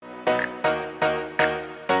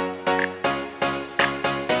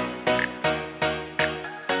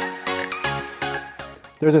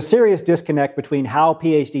There's a serious disconnect between how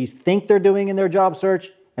PhDs think they're doing in their job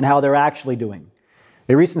search and how they're actually doing.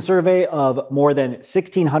 A recent survey of more than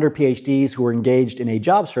 1,600 PhDs who were engaged in a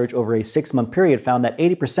job search over a 6-month period found that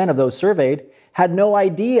 80% of those surveyed had no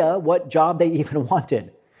idea what job they even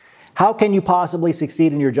wanted. How can you possibly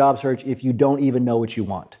succeed in your job search if you don't even know what you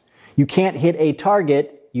want? You can't hit a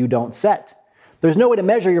target you don't set. There's no way to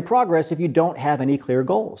measure your progress if you don't have any clear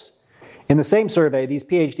goals. In the same survey, these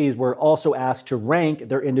PhDs were also asked to rank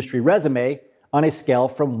their industry resume on a scale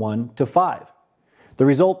from 1 to 5. The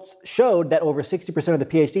results showed that over 60% of the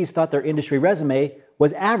PhDs thought their industry resume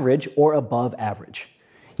was average or above average.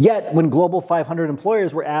 Yet, when Global 500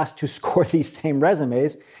 employers were asked to score these same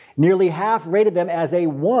resumes, nearly half rated them as a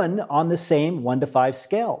 1 on the same 1 to 5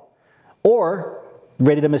 scale, or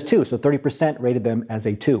rated them as 2, so 30% rated them as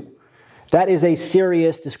a 2. That is a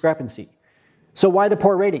serious discrepancy. So why the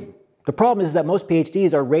poor rating? The problem is that most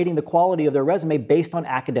PhDs are rating the quality of their resume based on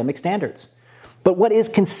academic standards. But what is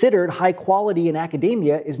considered high quality in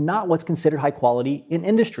academia is not what's considered high quality in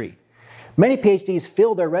industry. Many PhDs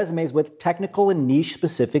fill their resumes with technical and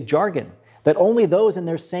niche-specific jargon that only those in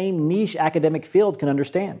their same niche academic field can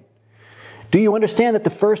understand. Do you understand that the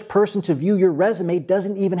first person to view your resume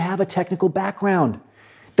doesn't even have a technical background?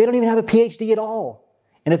 They don't even have a PhD at all.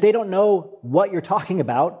 And if they don't know what you're talking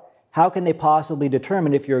about, how can they possibly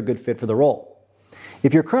determine if you're a good fit for the role?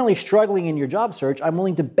 If you're currently struggling in your job search, I'm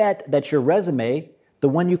willing to bet that your resume, the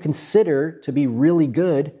one you consider to be really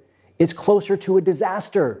good, is closer to a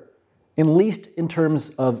disaster, at least in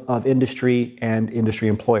terms of industry and industry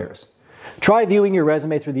employers. Try viewing your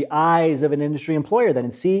resume through the eyes of an industry employer then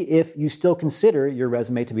and see if you still consider your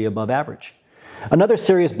resume to be above average. Another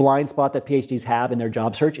serious blind spot that PhDs have in their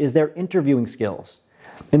job search is their interviewing skills.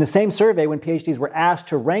 In the same survey, when PhDs were asked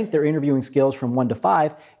to rank their interviewing skills from 1 to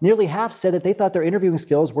 5, nearly half said that they thought their interviewing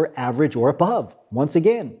skills were average or above. Once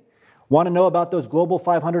again, want to know about those Global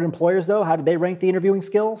 500 employers, though? How did they rank the interviewing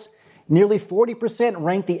skills? Nearly 40%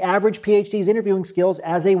 ranked the average PhD's interviewing skills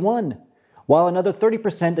as a 1, while another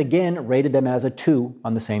 30% again rated them as a 2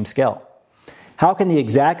 on the same scale. How can the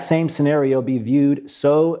exact same scenario be viewed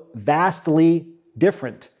so vastly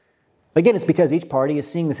different? Again, it's because each party is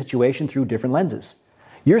seeing the situation through different lenses.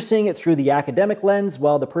 You're seeing it through the academic lens,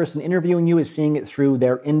 while the person interviewing you is seeing it through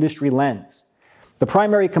their industry lens. The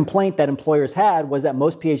primary complaint that employers had was that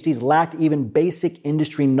most PhDs lacked even basic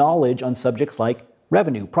industry knowledge on subjects like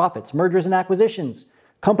revenue, profits, mergers and acquisitions,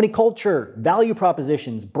 company culture, value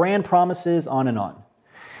propositions, brand promises, on and on.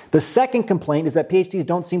 The second complaint is that PhDs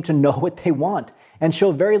don't seem to know what they want and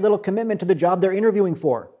show very little commitment to the job they're interviewing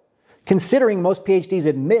for. Considering most PhDs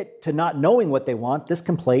admit to not knowing what they want, this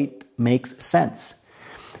complaint makes sense.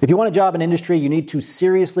 If you want a job in industry, you need to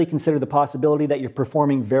seriously consider the possibility that you're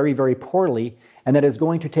performing very, very poorly and that it's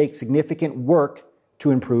going to take significant work to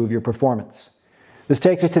improve your performance. This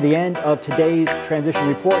takes us to the end of today's transition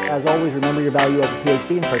report. As always, remember your value as a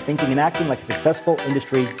PhD and start thinking and acting like a successful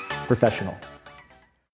industry professional.